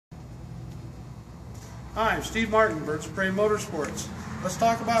Hi, I'm Steve Martin, Birds of Prey Motorsports. Let's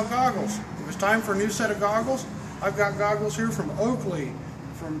talk about goggles. If it's time for a new set of goggles, I've got goggles here from Oakley,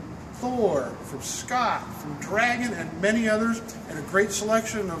 from Thor, from Scott, from Dragon, and many others, and a great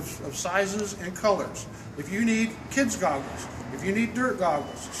selection of sizes and colors. If you need kids goggles, if you need dirt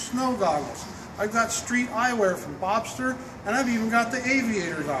goggles, snow goggles, I've got street eyewear from Bobster, and I've even got the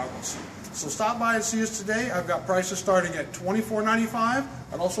aviator goggles. So stop by and see us today. I've got prices starting at $24.95.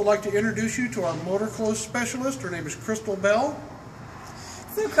 I'd also like to introduce you to our motor clothes specialist. Her name is Crystal Bell.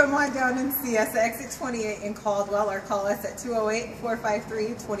 So come on down and see us at Exit 28 in Caldwell, or call us at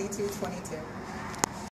 208-453-2222.